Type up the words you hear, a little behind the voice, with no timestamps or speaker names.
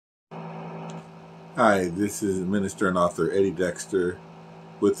Hi, this is minister and author Eddie Dexter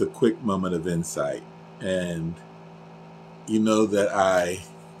with a quick moment of insight. And you know that I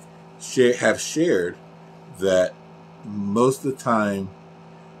have shared that most of the time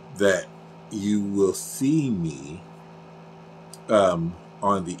that you will see me on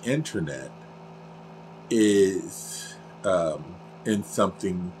the internet is in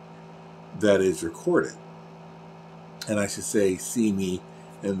something that is recorded. And I should say, see me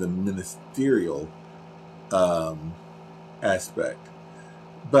in the ministerial aspect.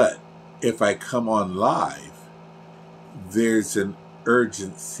 But if I come on live, there's an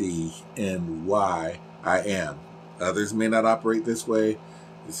urgency in why I am. Others may not operate this way.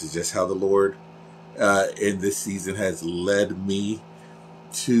 This is just how the Lord in this season has led me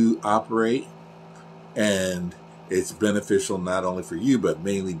to operate. And it's beneficial not only for you, but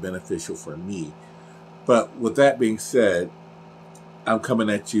mainly beneficial for me. But with that being said, I'm coming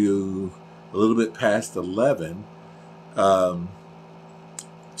at you a little bit past 11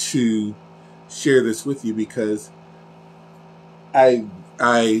 to share this with you because I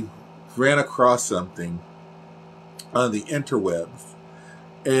ran across something on the interwebs,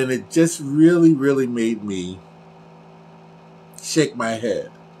 and it just really made me shake my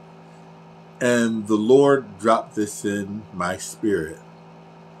head. And the Lord dropped this in my spirit,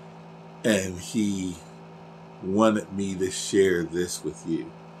 and He wanted me to share this with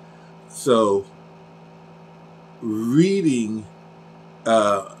you. So, reading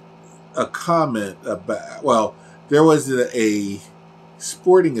a comment about, well, there was a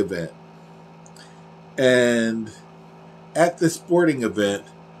sporting event, and at the sporting event,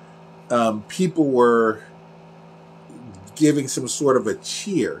 people were giving some sort of a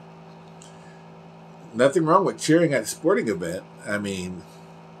cheer. Nothing wrong with cheering at a sporting event. I mean,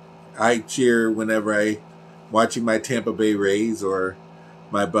 I cheer whenever I'm watching my Tampa Bay Rays or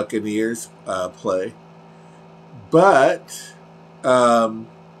my Buccaneers play. But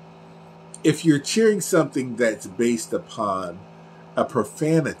if you're cheering something that's based upon a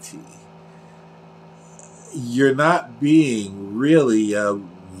profanity, you're not being really a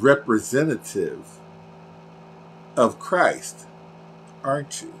representative of Christ,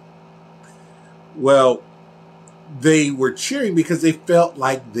 aren't you? Well, they were cheering because they felt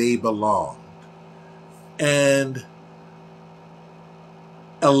like they belonged. And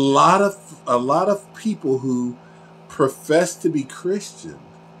a lot of people who profess to be Christian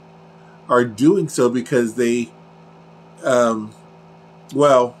are doing so because they,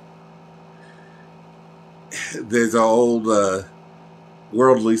 well, there's an old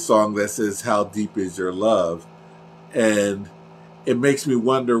worldly song that says, "How deep is your love?" And it makes me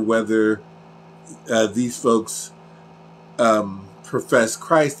wonder whether these folks profess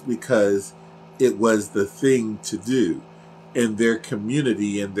Christ because it was the thing to do in their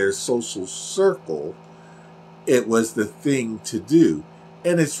community, in their social circle. It was the thing to do.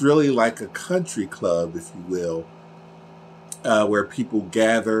 And it's really like a country club, if you will, where people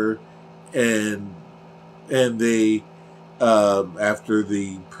gather and they, after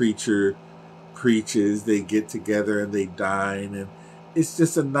the preacher preaches, they get together and they dine, and it's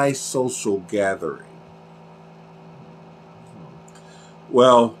just a nice social gathering.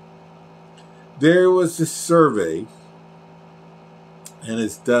 Well, there was this survey, and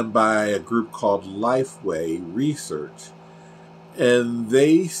it's done by a group called Lifeway Research. And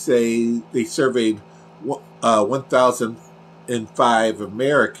they say they surveyed 1,005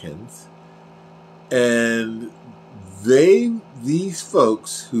 Americans. And these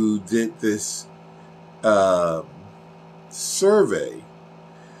folks who did this survey,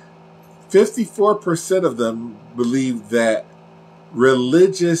 54% of them believe that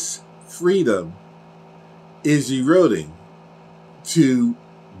religious freedom is eroding. To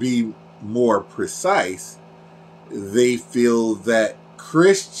be more precise, they feel that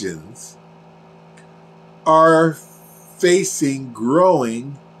Christians are facing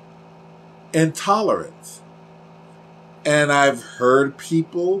growing intolerance. And I've heard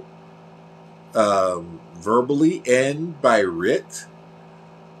people verbally and by writ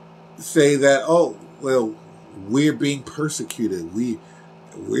say that, oh, well, we're being persecuted.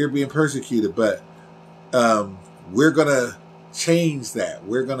 We're being persecuted, but we're going to change that.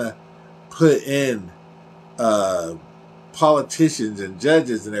 We're going to put in politicians and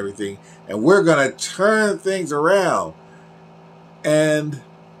judges and everything, and we're going to turn things around. And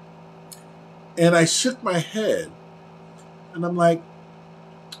I shook my head, and I'm like,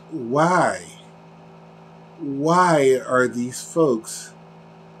 why? Why are these folks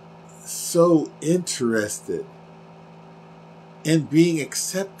so interested in being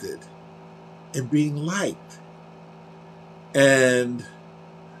accepted and being liked? And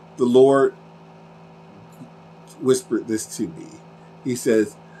the Lord whispered this to me. He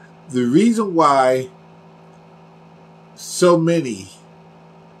says, the reason why so many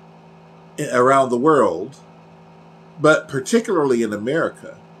around the world, but particularly in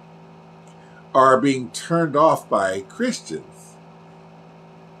America, are being turned off by Christians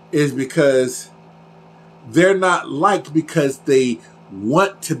is because they're not liked because they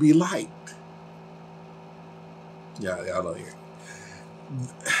want to be liked. Yeah, y'all don't hear.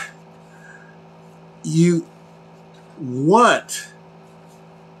 You want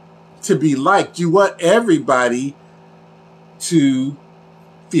to be liked. You want everybody to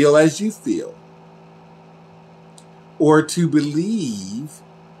feel as you feel, or to believe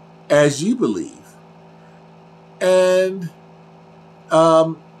as you believe. And,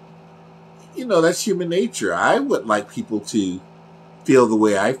 you know, that's human nature. I would like people to feel the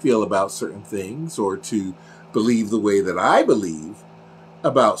way I feel about certain things, or to believe the way that I believe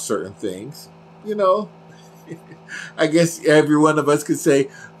about certain things. You know, I guess every one of us could say,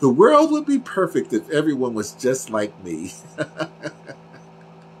 the world would be perfect if everyone was just like me.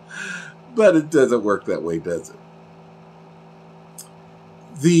 But it doesn't work that way, does it?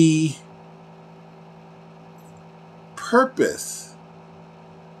 The purpose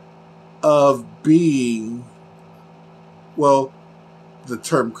of being, well, the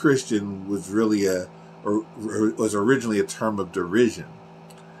term Christian was really was originally a term of derision.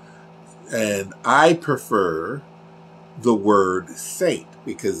 And I prefer the word saint,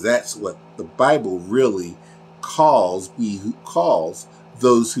 because that's what the Bible really calls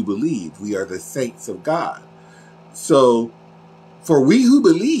those who believe. We are the saints of God. So, for we who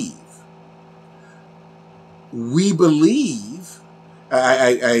believe,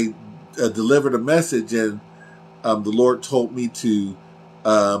 I delivered a message, and the Lord told me to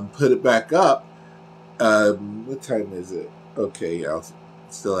put it back up. What time is it? Okay, I'll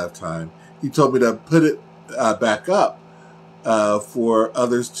still have time. He told me to put it back up for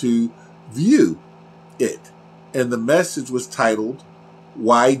others to view it. And the message was titled,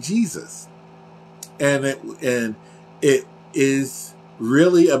 Why Jesus? And it is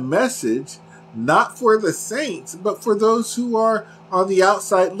really a message not for the saints, but for those who are on the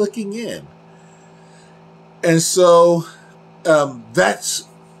outside looking in. And so that's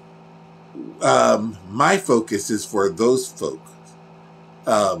my focus is for those folks,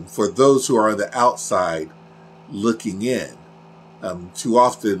 for those who are on the outside looking in. Too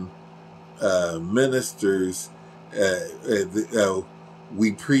often, ministers,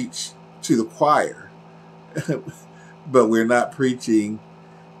 we preach to the choir, but we're not preaching.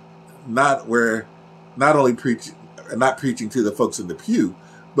 We're not preaching to the folks in the pew,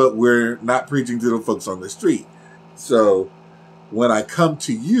 but we're not preaching to the folks on the street. So when I come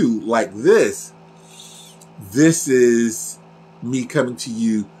to you like this is me coming to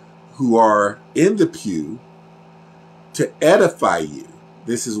you who are in the pew to edify you.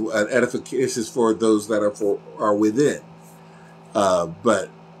 This is an edification. This is for those that are within. But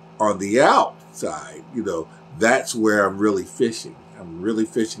on the outside, you know, that's where I'm really fishing. I'm really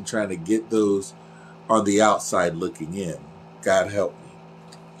fishing, trying to get those on the outside looking in. God help me.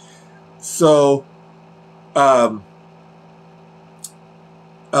 So, a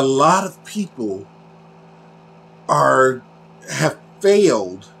lot of people have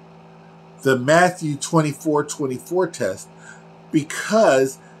failed the Matthew 24:24 test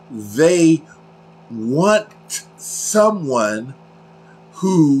because they want someone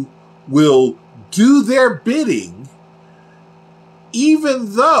who will do their bidding,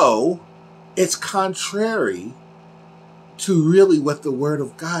 even though it's contrary to really what the Word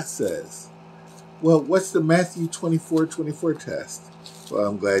of God says. Well, what's the Matthew 24:24 test? Well,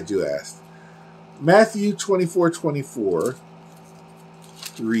 I'm glad you asked. Matthew 24:24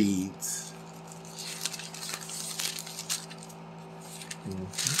 reads,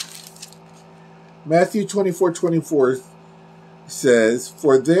 Matthew 24:24 says,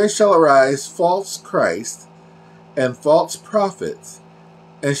 For there shall arise false Christs and false prophets,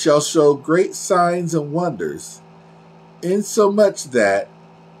 and shall show great signs and wonders, insomuch that,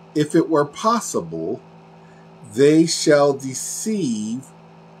 if it were possible, they shall deceive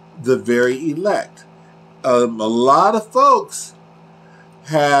the very elect. A lot of folks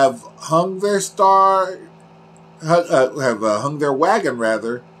have hung their hung their wagon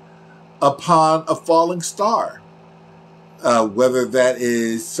rather upon a falling star, whether that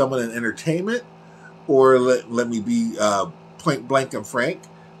is someone in entertainment, or let me be point blank and frank,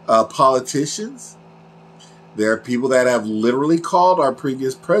 politicians. There are people that have literally called our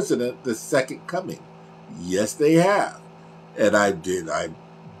previous president the second coming. Yes, they have. And I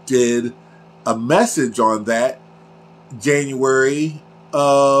did a message on that January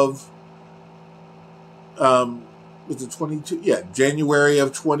of was it 22? Yeah, January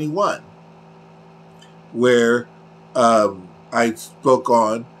of 21, where I spoke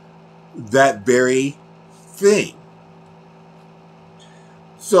on that very thing.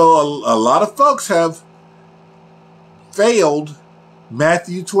 So a lot of folks have failed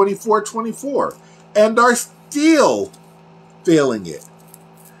Matthew 24:24 and are still failing it,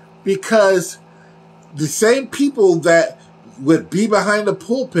 because the same people that would be behind the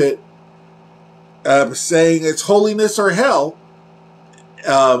pulpit saying it's holiness or hell,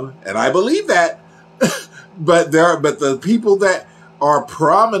 and I believe that, but the people that are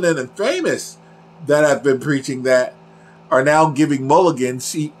prominent and famous that have been preaching that are now giving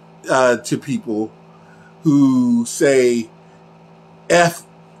mulligans to people who say F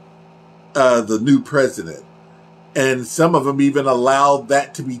the new president. And some of them even allowed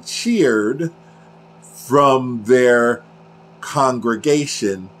that to be cheered from their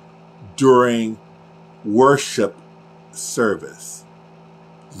congregation during worship service.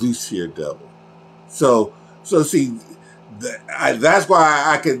 Loose here, devil. So see, that's why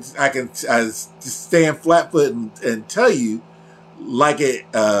I can stand flat-foot and tell you like it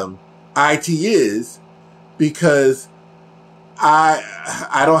IT is, because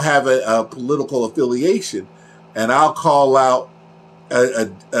I don't have a political affiliation, and I'll call out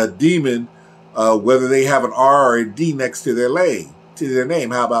a demon whether they have an R or a D next to their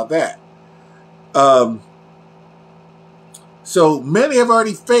name. How about that? So many have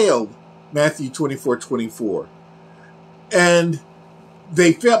already failed Matthew 24:24. And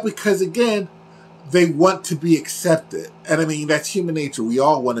they failed because, again, they want to be accepted. And I mean, that's human nature. We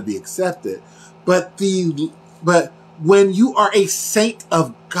all want to be accepted. But when you are a saint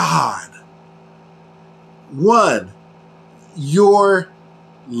of God, one, your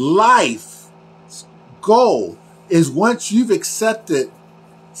life goal is, once you've accepted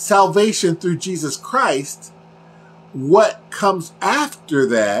salvation through Jesus Christ, what comes after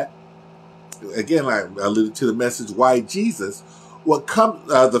that, again, I alluded to the message, why Jesus, what comes,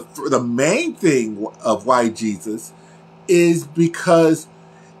 the main thing of why Jesus is because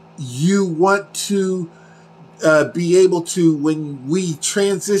you want to be able to, when we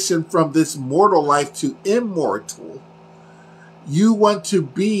transition from this mortal life to immortal, you want to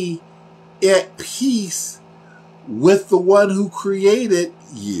be at peace with the one who created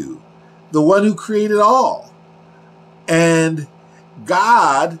you, the one who created all. And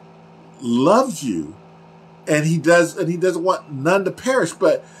God loves you, and he doesn't want none to perish.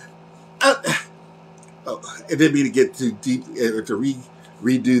 But I didn't mean to get too deep or to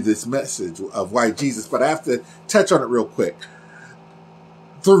redo this message of why Jesus, but I have to touch on it real quick.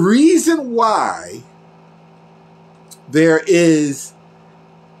 The reason why there is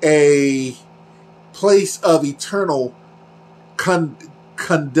a place of eternal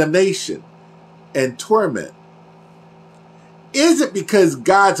condemnation and torment isn't because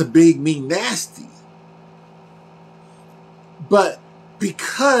God's a big, mean, nasty, but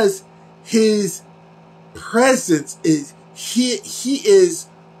because his presence is, he is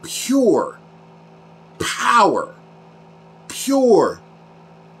pure power, pure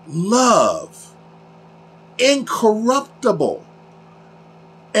love, incorruptible.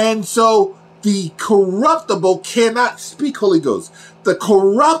 And so the corruptible cannot speak, Holy Ghost. The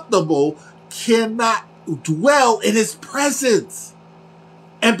corruptible cannot dwell in his presence.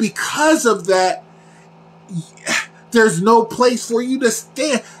 And because of that, there's no place for you to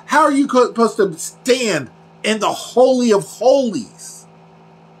stand. How are you supposed to stand in the Holy of Holies?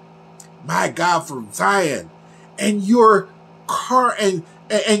 My God, from Zion. And you're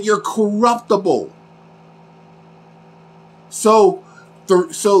corruptible. So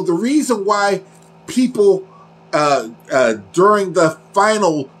the reason why people during the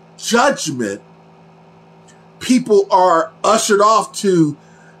final judgment, people are ushered off to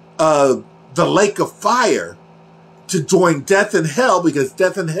the lake of fire to join death and hell, because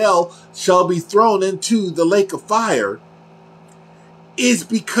death and hell shall be thrown into the lake of fire, is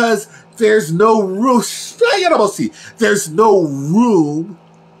because there's no room. There's no room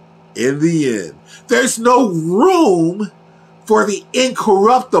in the end. There's no room for the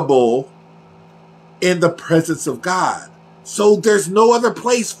incorruptible in the presence of God. So there's no other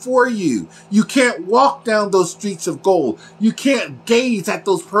place for you. You can't walk down those streets of gold. You can't gaze at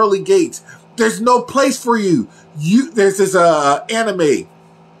those pearly gates. There's no place for you. There's this anime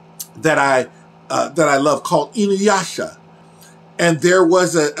that I love called Inuyasha, and there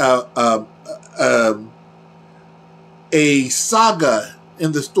was a saga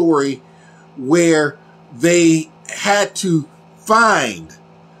in the story where they had to find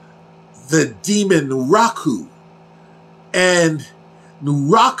the demon Nuraku. And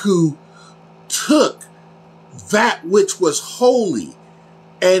Nuraku took that which was holy,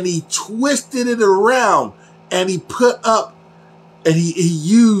 and he twisted it around, and he put up, and he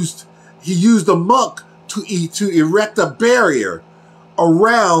used a monk to erect a barrier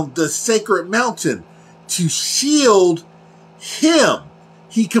around the sacred mountain to shield him.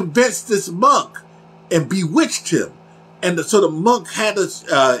 He convinced this monk and bewitched him, and so the monk had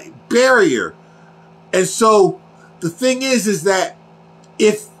a barrier. And so the thing is that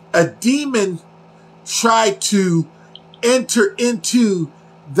if a demon tried to enter into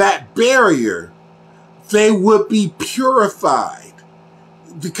that barrier, they would be purified,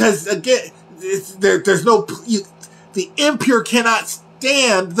 because again, there's no, the impure cannot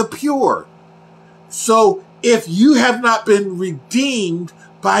stand the pure. So if you have not been redeemed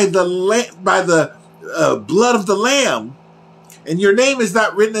by the blood of the Lamb, and your name is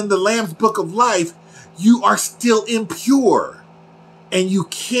not written in the Lamb's book of life, you are still impure, and you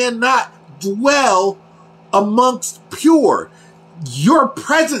cannot dwell amongst pure. Your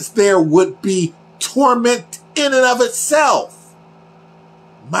presence there would be torment in and of itself.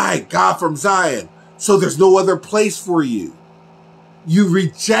 My God from Zion. So there's no other place for you. You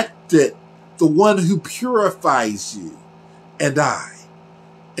rejected the one who purifies you and I.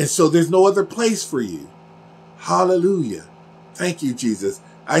 And so there's no other place for you. Hallelujah. Thank you, Jesus.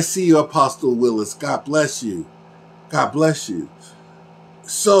 I see you, Apostle Willis. God bless you. God bless you.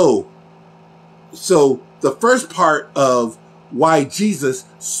 So the first part of why Jesus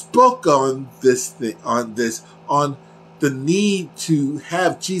spoke on this thing, on the need to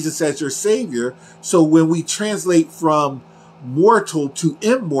have Jesus as your Savior. So when we translate from mortal to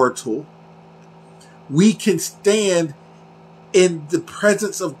immortal, we can stand in the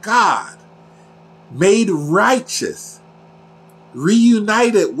presence of God, made righteous,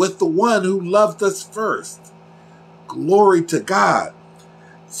 reunited with the one who loved us first. Glory to God.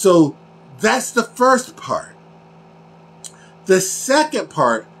 So that's the first part. The second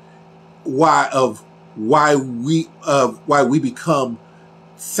part why we become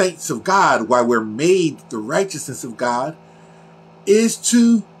saints of God, why we're made the righteousness of God, is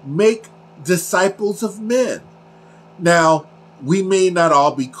to make disciples of men. Now, we may not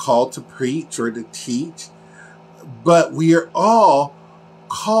all be called to preach or to teach, but we are all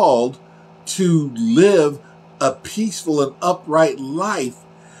called to live a peaceful and upright life.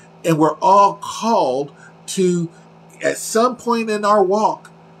 And we're all called to, at some point in our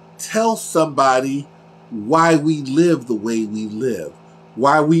walk, tell somebody why we live the way we live,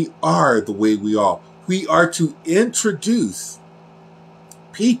 why we are the way we are. We are to introduce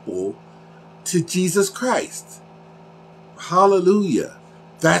people to Jesus Christ. Hallelujah.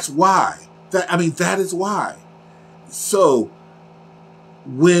 That's why. That is why. So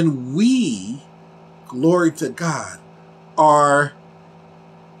when we, glory to God, are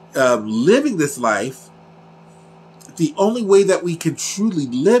living this life, the only way that we can truly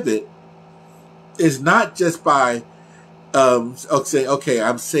live it is not just by saying, okay,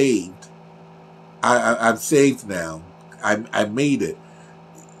 I'm saved. I'm saved now. I made it.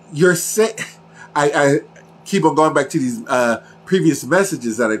 You're I keep on going back to these previous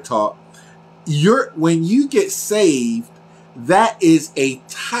messages that I taught. When you get saved, that is a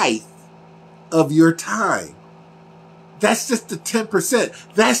tithe of your time. That's just the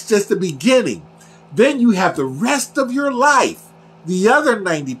 10%. That's just the beginning. Then you have the rest of your life, the other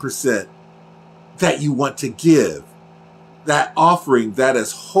 90% that you want to give. That offering that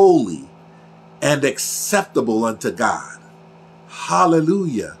is holy and acceptable unto God.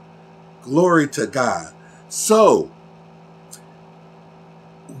 Hallelujah. Glory to God. So,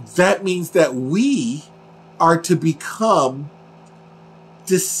 that means that we are to become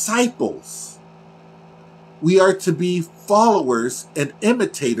disciples. We are to be followers and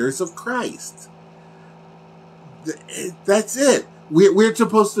imitators of Christ. That's it. We're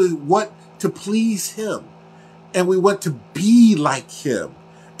supposed to want to please Him. And we want to be like Him.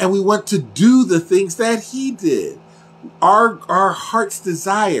 And we want to do the things that He did. Our heart's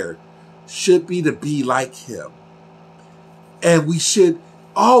desire should be to be like Him. And we should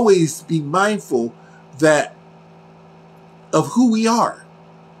always be mindful of who we are.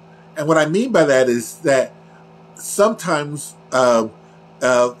 And what I mean by that is that sometimes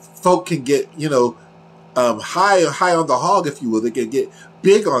folk can get, high on the hog, if you will. They can get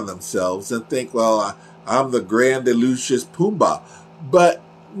big on themselves and think, well, I'm the grand Lucius Pumbaa. But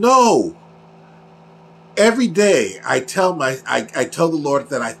no. Every day I tell the Lord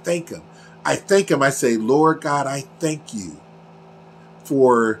that I thank Him. I thank Him. I say, Lord God, I thank you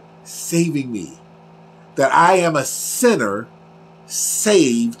for saving me. That I am a sinner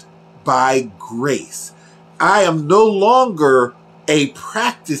saved by grace. I am no longer a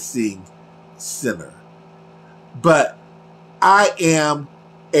practicing sinner. but I am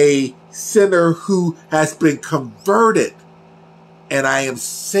a sinner who has been converted, and I am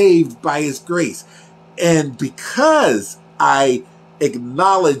saved by his grace. And because I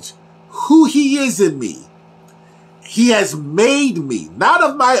acknowledge who he is in me, he has made me, not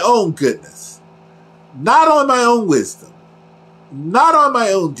of my own goodness, not on my own wisdom, not on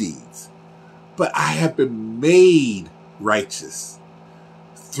my own deeds, but I have been made righteous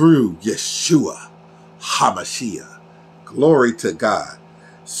through Yeshua HaMashiach. Glory to God.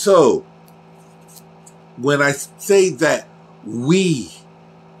 So, when I say that we,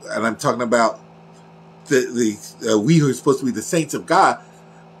 and I'm talking about we who are supposed to be the saints of God,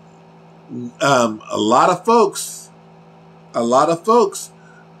 a lot of folks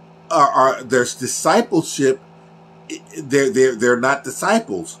are there's discipleship. They're not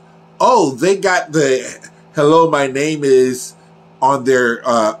disciples. Oh, they got the hello, my name is on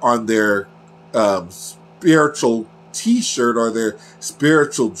their spiritual T-shirt or their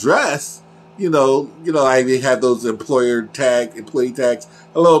spiritual dress. You know, I have those employee tags.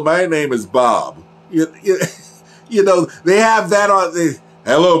 Hello, my name is Bob. You know, they have that on the.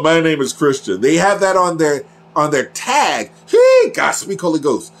 Hello, my name is Christian. They have that on their tag. Hey, God, speak Holy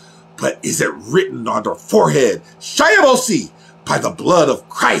Ghost. But is it written on their forehead? Shayabosi, by the blood of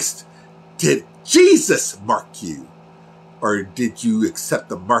Christ. Did Jesus mark you? Or did you accept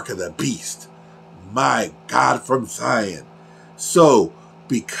the mark of the beast? My God from Zion. So,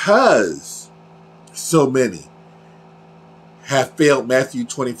 because so many have failed Matthew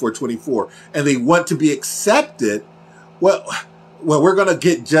 24:24, and they want to be accepted, well, we're going to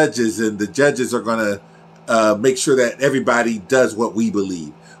get judges, and the judges are going to make sure that everybody does what we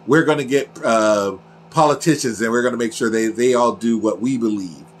believe. We're going to get politicians, and we're going to make sure they all do what we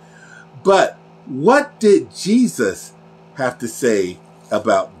believe. But what did Jesus have to say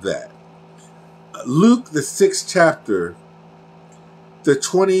about that? Luke, the 6th chapter, the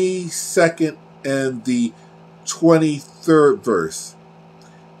 22nd and the 23rd verse.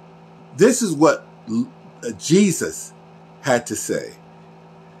 This is what Jesus had to say.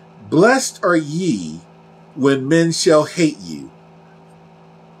 Blessed are ye when men shall hate you.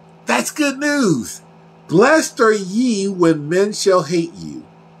 That's good news. Blessed are ye when men shall hate you,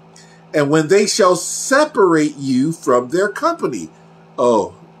 and when they shall separate you from their company.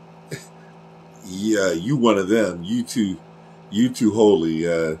 Oh, yeah, you one of them. You too holy.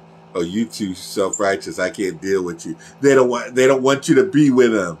 You too self-righteous. I can't deal with you. They don't want you to be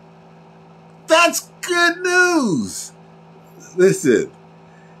with them. That's good news. Listen,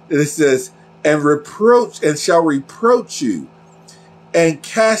 it says, and shall reproach you, and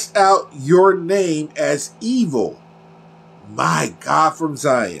cast out your name as evil. My God from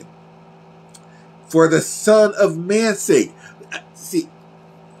Zion. For the Son of Man's sake. See,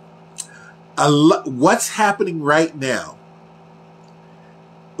 what's happening right now?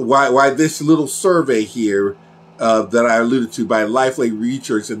 Why this little survey here that I alluded to by Lifeway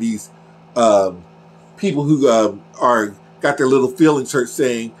Research and these people who got their little feelings hurt,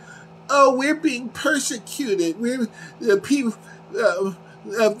 saying, "Oh, we're being persecuted.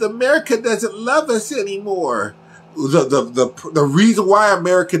 America doesn't love us anymore." The reason why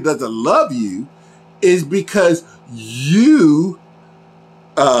America doesn't love you is because you,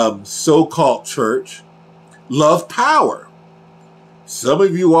 so-called church, love power. Some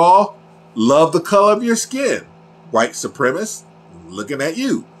of you all love the color of your skin. White supremacists, looking at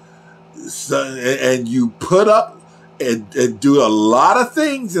you. So, and you put up and do a lot of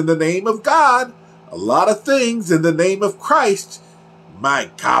things in the name of God, a lot of things in the name of Christ.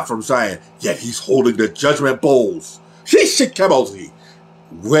 My God from Zion. Yet he's holding the judgment bowls.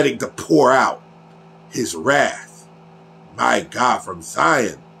 Ready to pour out his wrath. My God from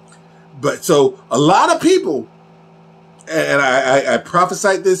Zion. But so a lot of people, and I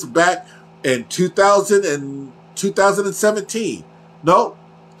prophesied this back in 2000 and 2017. No,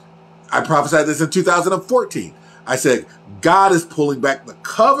 I prophesied this in 2014. I said, God is pulling back the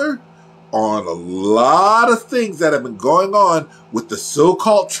cover on a lot of things that have been going on with the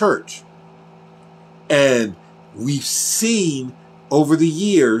so-called church. And we've seen over the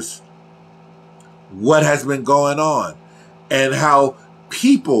years what has been going on and how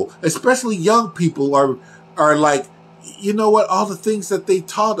people, especially young people, are like, you know what, all the things that they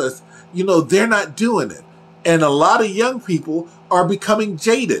taught us, they're not doing it. And a lot of young people are becoming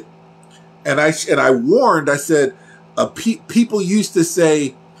jaded. And I warned, I said, people used to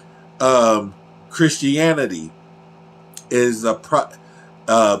say, Christianity is the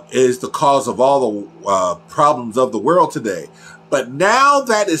cause of all the problems of the world today. But now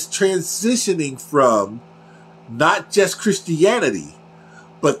that is transitioning from not just Christianity,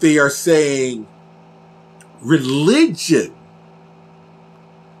 but they are saying religion,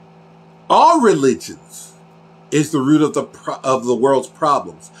 all religions, is the root of the world's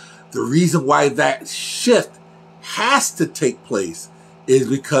problems. The reason why that shift has to take place is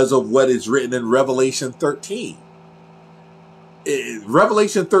because of what is written in Revelation 13.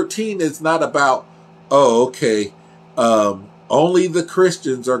 Revelation 13 is not about, oh, okay, only the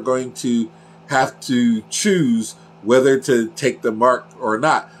Christians are going to have to choose whether to take the mark or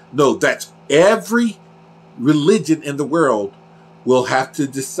not. No, that's every religion in the world will have to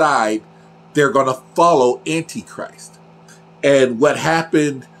decide they're going to follow Antichrist. And what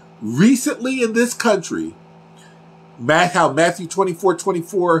happened recently in this country, how Matthew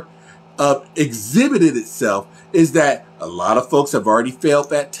 24:24 exhibited itself, is that a lot of folks have already failed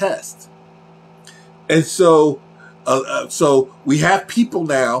that test. And so we have people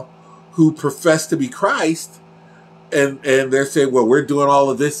now who profess to be Christ, and they're saying, well, we're doing all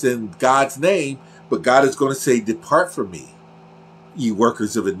of this in God's name, but God is going to say, depart from me, ye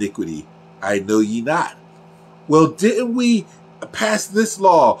workers of iniquity. I know ye not. Well, didn't we pass this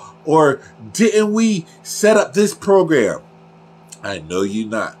law? Or didn't we set up this program? I know you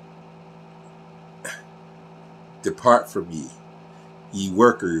not. Depart from me, ye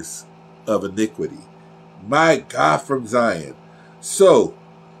workers of iniquity. My God from Zion. So,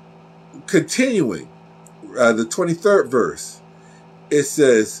 continuing, the 23rd verse, it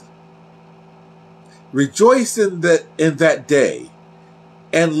says, rejoice in that day,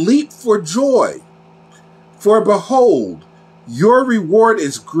 and leap for joy. For behold, your reward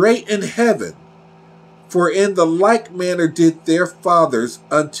is great in heaven. For in the like manner did their fathers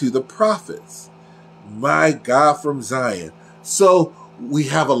unto the prophets. My God from Zion. So we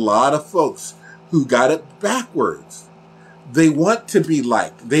have a lot of folks who got it backwards. They want to be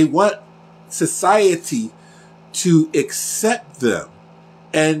liked. They want society to accept them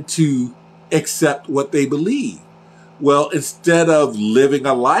and to accept what they believe. Well, instead of living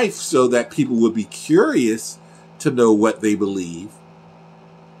a life so that people would be curious to know what they believe,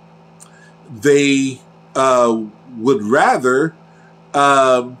 they would rather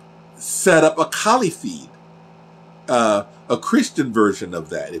set up a caliphate, a Christian version of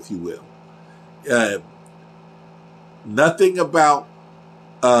that, if you will. Nothing about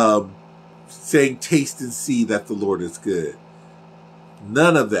saying, taste and see that the Lord is good.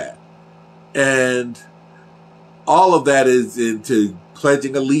 None of that. And all of that is into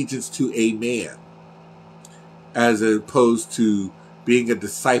pledging allegiance to a man, as opposed to being a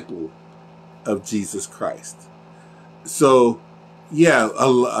disciple of Jesus Christ. So, yeah, a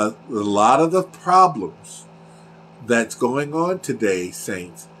lot of the problems that's going on today,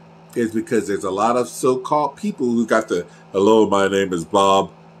 saints, is because there's a lot of so-called people who got the "Hello, my name is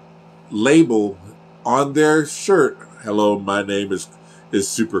Bob" label on their shirt. Hello, my name is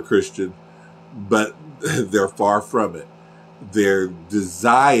super Christian, but they're far from it. Their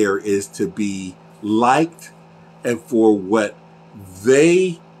desire is to be liked, and for what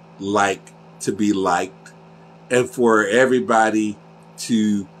they like to be liked, and for everybody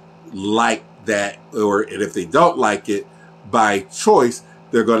to like that, and if they don't like it by choice,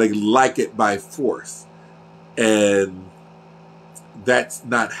 they're going to like it by force. And that's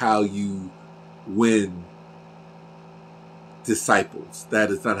not how you win disciples.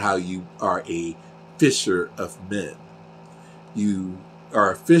 That is not how you are a fisher of men. You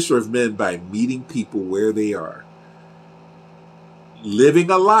are a fisher of men by meeting people where they are,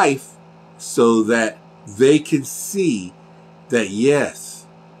 living a life so that they can see that, yes,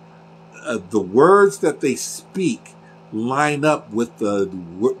 the words that they speak line up with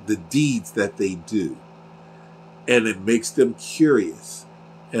the deeds that they do. And it makes them curious.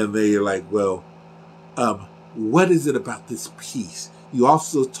 And they're like, well, what is it about this peace? You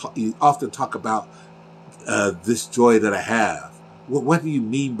often talk about this joy that I have. What do you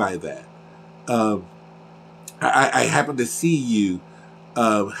mean by that? I happen to see you,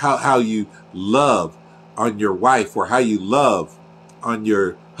 how you love on your wife, or how you love on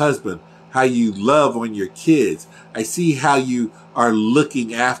your husband, how you love on your kids. I see how you are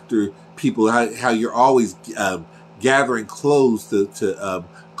looking after people, how you're always gathering clothes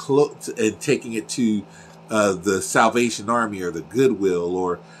and taking it to the Salvation Army or the Goodwill,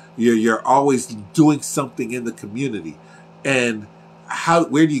 or you're always doing something in the community. And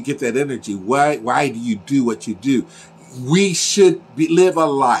where do you get that energy? Why do you do what you do? We should live a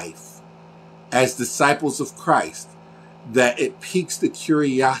life as disciples of Christ that it piques the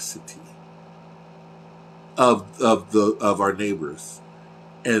curiosity of our neighbors,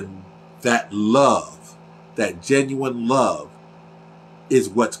 and that love, that genuine love, is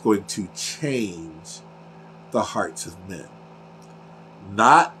what's going to change the hearts of men.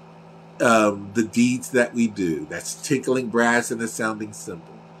 Not the deeds that we do. That's tinkling brass and a sounding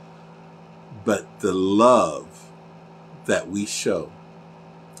cymbal. But the love that we show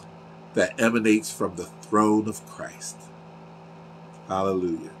that emanates from the throne of Christ.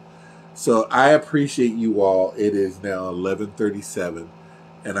 Hallelujah. So I appreciate you all. It is now 11:37,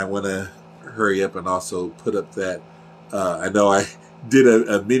 and I want to hurry up and also put up that. I know I did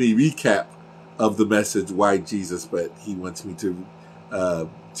a mini recap of the message, Why Jesus, but he wants me to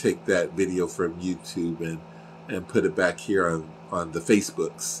take that video from YouTube and put it back here on the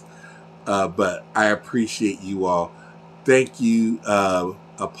Facebooks. But I appreciate you all. Thank you,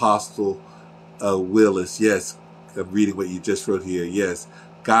 Apostle Willis. Yes, I'm reading what you just wrote here. Yes,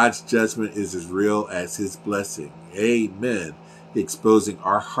 God's judgment is as real as his blessing. Amen. Exposing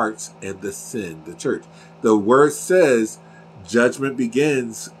our hearts and the sin, the church. The word says judgment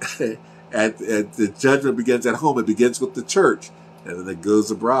begins the judgment begins at home. It begins with the church, and then it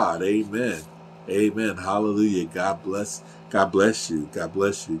goes abroad. Amen. Amen. Hallelujah. God bless. God bless you. God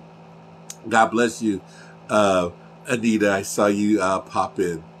bless you. God bless you. Anita, I saw you pop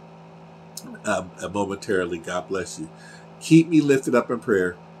in momentarily. God bless you. Keep me lifted up in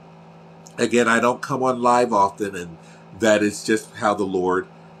prayer. Again, I don't come on live often, and that is just how the Lord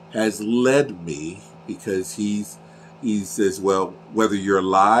has led me, because he says, well, whether you're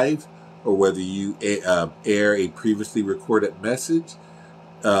live or whether you air a previously recorded message,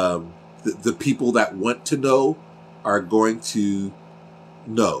 the people that want to know are going to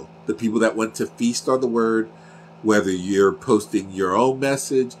know. The people that want to feast on the word, whether you're posting your own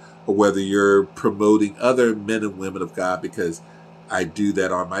message or whether you're promoting other men and women of God, because I do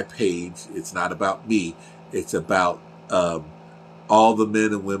that on my page. It's not about me. It's about all the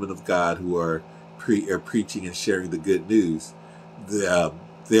men and women of God who are preaching and sharing the good news.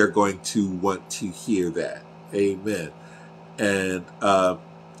 They're going to want to hear that. Amen. And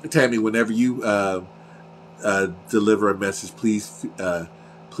Tammy, whenever you deliver a message,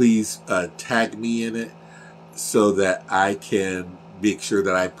 please tag me in it so that I can make sure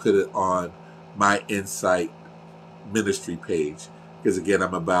that I put it on my Insight ministry page. Because again,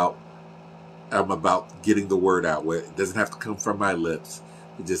 I'm about getting the word out. Where it doesn't have to come from my lips.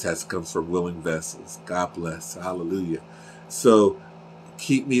 It just has to come from willing vessels. God bless. Hallelujah. So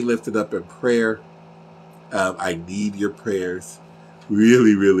keep me lifted up in prayer. I need your prayers.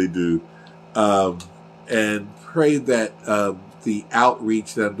 Really, really do. And pray that the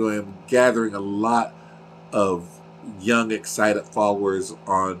outreach that I'm doing, I'm gathering a lot of young, excited followers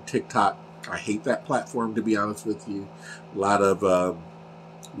on TikTok. I hate that platform, to be honest with you. A lot of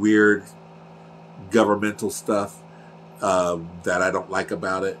weird governmental stuff that I don't like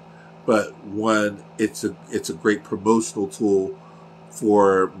about it. But one, it's a great promotional tool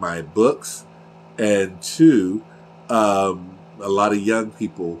for my books, and two, a lot of young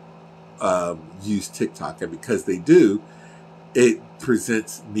people use TikTok, and because they do, it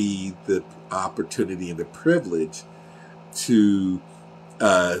presents me the opportunity and the privilege to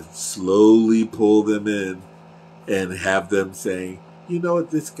slowly pull them in and have them saying, you know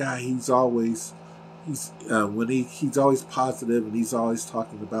what, this guy, he's always positive, and he's always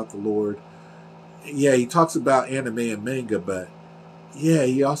talking about the Lord. Yeah, he talks about anime and manga, but yeah,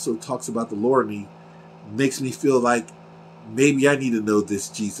 he also talks about the Lord, and he makes me feel like maybe I need to know this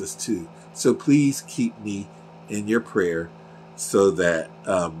Jesus too. So please keep me in your prayer so that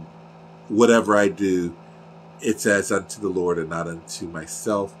whatever I do, it's as unto the Lord and not unto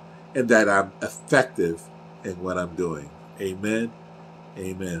myself, and that I'm effective in what I'm doing. Amen.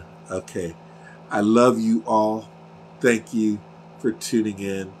 Amen. Okay. I love you all. Thank you for tuning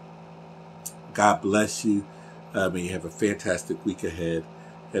in. God bless you. May you have a fantastic week ahead.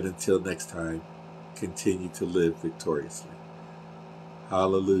 And until next time, continue to live victoriously.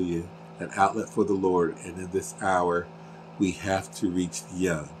 Hallelujah. An outlet for the Lord. And in this hour, we have to reach the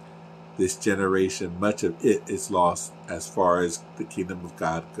young. This generation, much of it is lost as far as the kingdom of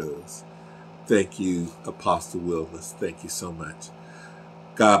God goes. Thank you, Apostle Willis. Thank you so much.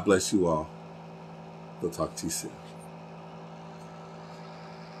 God bless you all. We'll talk to you soon.